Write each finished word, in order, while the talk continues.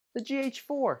The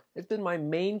GH4 has been my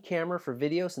main camera for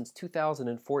video since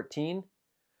 2014,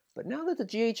 but now that the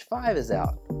GH5 is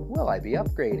out, will I be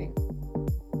upgrading?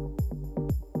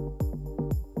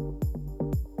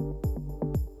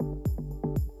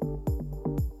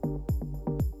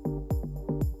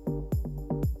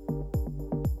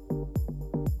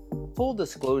 Full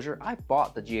disclosure, I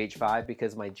bought the GH5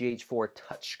 because my GH4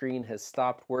 touchscreen has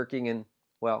stopped working and,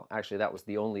 well, actually that was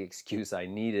the only excuse I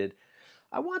needed.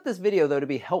 I want this video though to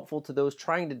be helpful to those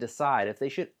trying to decide if they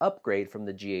should upgrade from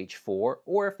the GH4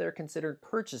 or if they're considered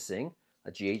purchasing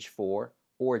a GH4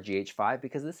 or a GH5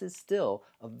 because this is still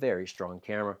a very strong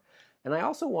camera. And I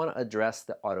also want to address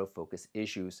the autofocus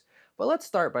issues. But let's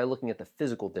start by looking at the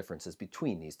physical differences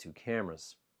between these two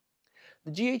cameras.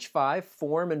 The GH5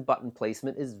 form and button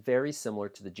placement is very similar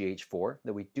to the GH4,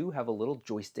 though we do have a little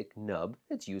joystick nub.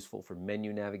 It's useful for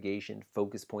menu navigation,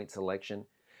 focus point selection,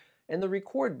 and the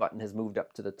record button has moved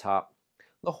up to the top.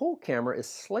 The whole camera is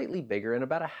slightly bigger and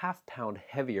about a half-pound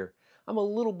heavier. I'm a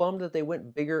little bummed that they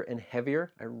went bigger and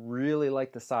heavier. I really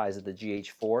like the size of the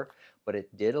GH4, but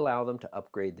it did allow them to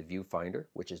upgrade the viewfinder,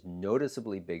 which is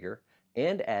noticeably bigger,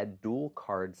 and add dual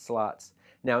card slots.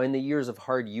 Now, in the years of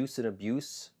hard use and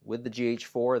abuse with the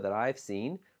GH4 that I've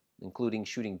seen, including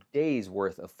shooting days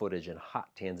worth of footage in hot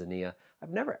Tanzania,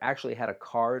 I've never actually had a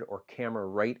card or camera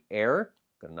write error.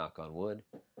 Gonna knock on wood.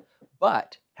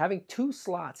 But having two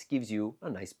slots gives you a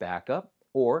nice backup,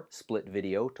 or split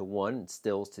video to one and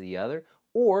stills to the other,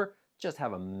 or just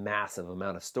have a massive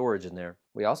amount of storage in there.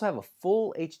 We also have a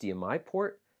full HDMI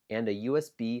port and a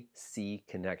USB-C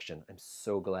connection. I'm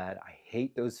so glad. I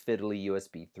hate those fiddly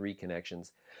USB 3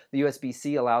 connections. The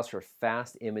USB-C allows for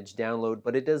fast image download,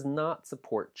 but it does not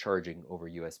support charging over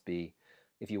USB.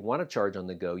 If you want to charge on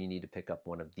the go, you need to pick up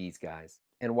one of these guys.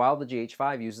 And while the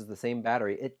GH5 uses the same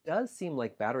battery, it does seem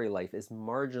like battery life is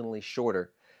marginally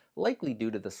shorter, likely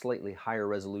due to the slightly higher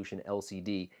resolution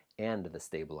LCD and the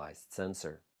stabilized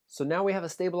sensor. So now we have a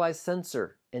stabilized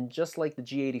sensor, and just like the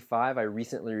G85 I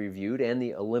recently reviewed and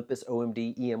the Olympus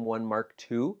OMD EM1 Mark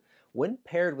II, when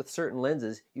paired with certain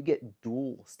lenses, you get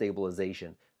dual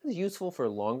stabilization. This is useful for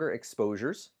longer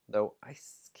exposures, though I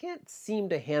can't seem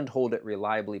to handhold it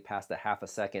reliably past a half a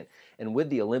second, and with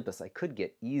the Olympus I could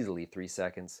get easily 3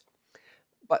 seconds.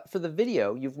 But for the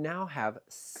video, you now have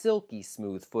silky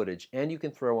smooth footage, and you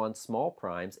can throw on small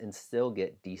primes and still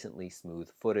get decently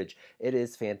smooth footage. It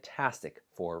is fantastic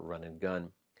for run and gun.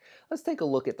 Let's take a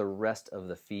look at the rest of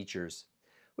the features.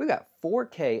 We've got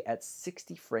 4K at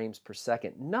 60 frames per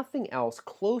second. Nothing else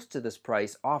close to this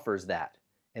price offers that.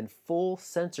 And full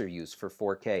sensor use for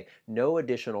 4K. No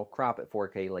additional crop at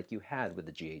 4K like you had with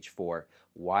the GH4.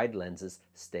 Wide lenses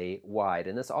stay wide,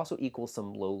 and this also equals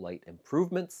some low light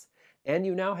improvements. And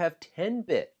you now have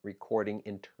 10-bit recording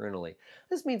internally.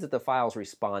 This means that the files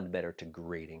respond better to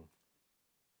grading,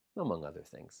 among other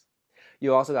things.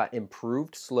 You also got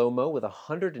improved slow-mo with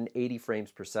 180 frames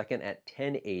per second at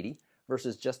 1080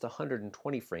 versus just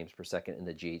 120 frames per second in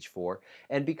the GH4.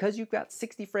 And because you've got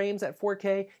 60 frames at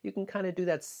 4K, you can kind of do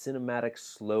that cinematic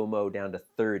slow-mo down to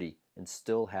 30 and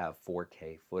still have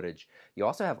 4K footage. You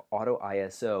also have auto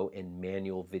ISO in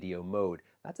manual video mode.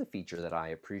 That's a feature that I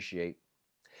appreciate.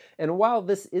 And while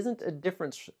this isn't a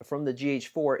difference from the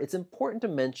GH4, it's important to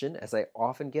mention, as I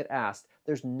often get asked,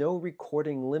 there's no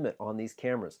recording limit on these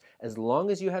cameras. As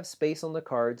long as you have space on the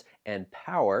cards and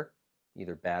power,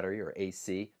 either battery or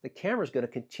AC, the camera's going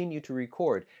to continue to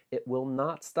record. It will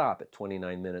not stop at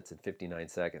 29 minutes and 59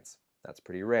 seconds. That's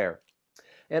pretty rare.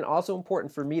 And also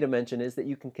important for me to mention is that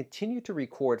you can continue to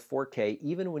record 4K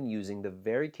even when using the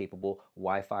very capable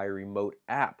Wi-Fi remote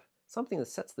app, something that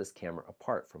sets this camera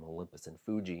apart from Olympus and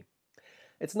Fuji.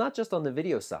 It's not just on the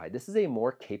video side. This is a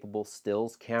more capable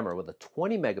stills camera with a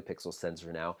 20 megapixel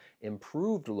sensor now,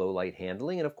 improved low light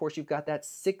handling, and of course you've got that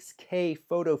 6K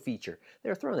photo feature.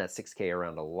 They're throwing that 6K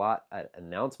around a lot at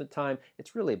announcement time.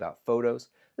 It's really about photos.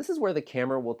 This is where the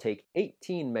camera will take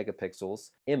 18 megapixels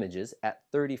images at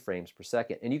 30 frames per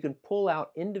second, and you can pull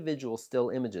out individual still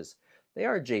images. They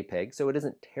are JPEG, so it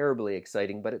isn't terribly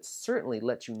exciting, but it certainly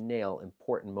lets you nail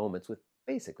important moments with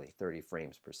basically 30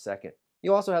 frames per second.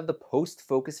 You also have the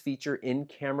post-focus feature in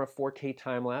camera 4K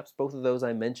time-lapse. Both of those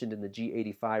I mentioned in the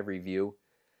G85 review,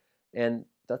 and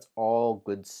that's all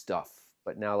good stuff.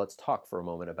 But now let's talk for a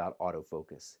moment about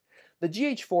autofocus. The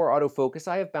GH4 autofocus,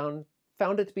 I have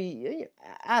found it to be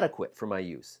adequate for my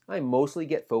use. I mostly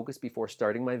get focus before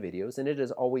starting my videos, and it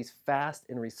is always fast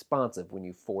and responsive when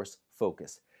you force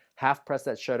focus. Half press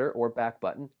that shutter or back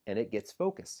button and it gets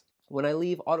focus. When I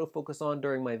leave autofocus on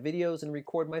during my videos and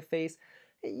record my face,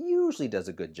 It usually does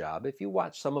a good job. If you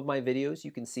watch some of my videos, you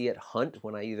can see it hunt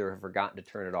when I either have forgotten to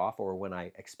turn it off or when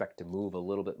I expect to move a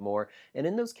little bit more. And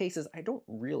in those cases, I don't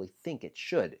really think it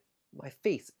should. My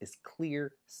face is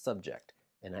clear subject,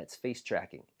 and that's face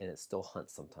tracking, and it still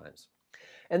hunts sometimes.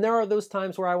 And there are those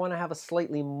times where I want to have a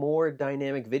slightly more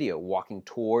dynamic video, walking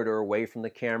toward or away from the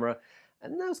camera.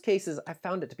 In those cases, I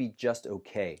found it to be just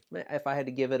okay. If I had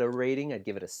to give it a rating, I'd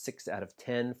give it a 6 out of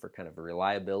 10 for kind of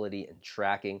reliability and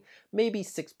tracking, maybe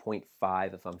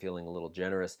 6.5 if I'm feeling a little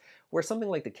generous, where something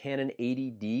like the Canon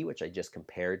 80D, which I just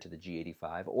compared to the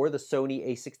G85, or the Sony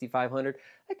a6500,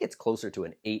 that gets closer to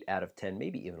an 8 out of 10,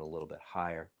 maybe even a little bit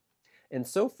higher. And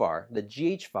so far, the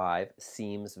GH5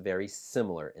 seems very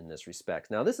similar in this respect.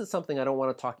 Now, this is something I don't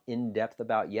want to talk in depth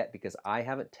about yet because I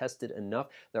haven't tested enough.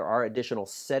 There are additional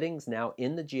settings now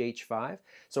in the GH5,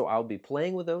 so I'll be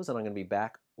playing with those and I'm going to be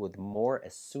back with more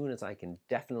as soon as I can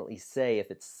definitely say if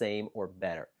it's same or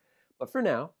better. But for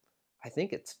now, I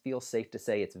think it feels safe to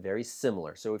say it's very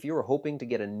similar. So if you were hoping to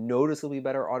get a noticeably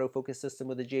better autofocus system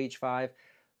with the GH5,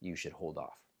 you should hold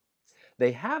off.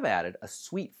 They have added a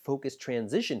sweet focus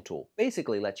transition tool.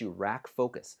 Basically lets you rack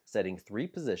focus, setting 3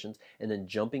 positions and then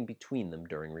jumping between them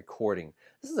during recording.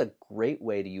 This is a great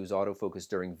way to use autofocus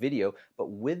during video,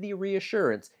 but with the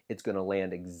reassurance it's going to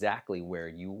land exactly where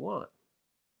you want.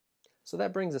 So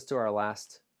that brings us to our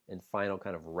last and final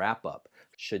kind of wrap up.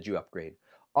 Should you upgrade?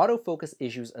 Autofocus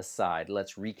issues aside,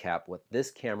 let's recap what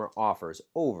this camera offers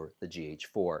over the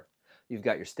GH4. You've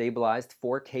got your stabilized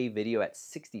 4K video at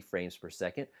 60 frames per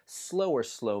second, slower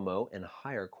slow-mo and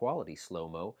higher quality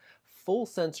slow-mo, full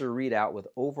sensor readout with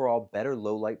overall better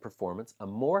low-light performance, a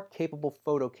more capable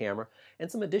photo camera, and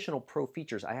some additional pro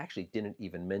features I actually didn't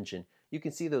even mention. You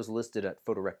can see those listed at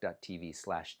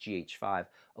photorec.tv/GH5,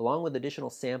 along with additional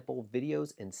sample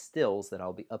videos and stills that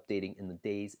I'll be updating in the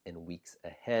days and weeks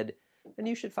ahead. And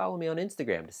you should follow me on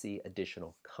Instagram to see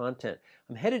additional content.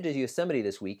 I'm headed to Yosemite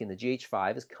this week and the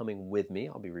GH5 is coming with me.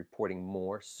 I'll be reporting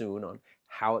more soon on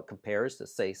how it compares to,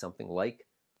 say, something like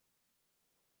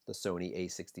the Sony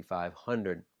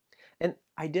a6500. And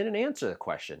I didn't answer the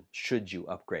question, should you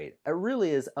upgrade? It really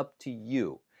is up to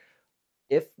you.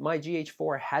 If my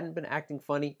GH4 hadn't been acting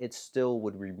funny, it still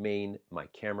would remain my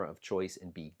camera of choice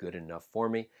and be good enough for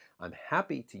me. I'm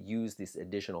happy to use these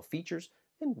additional features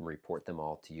and report them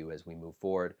all to you as we move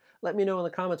forward. Let me know in the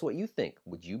comments what you think.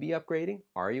 Would you be upgrading?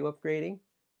 Are you upgrading?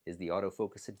 Is the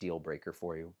autofocus a deal breaker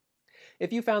for you?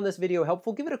 If you found this video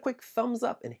helpful, give it a quick thumbs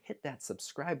up and hit that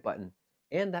subscribe button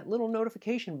and that little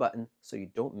notification button so you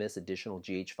don't miss additional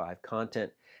GH5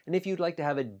 content. And if you'd like to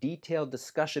have a detailed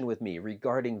discussion with me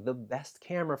regarding the best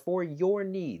camera for your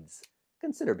needs,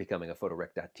 consider becoming a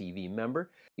PhotoRec.tv member.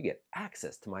 You get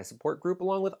access to my support group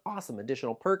along with awesome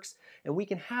additional perks, and we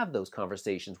can have those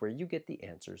conversations where you get the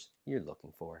answers you're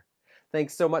looking for.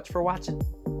 Thanks so much for watching.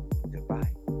 Goodbye.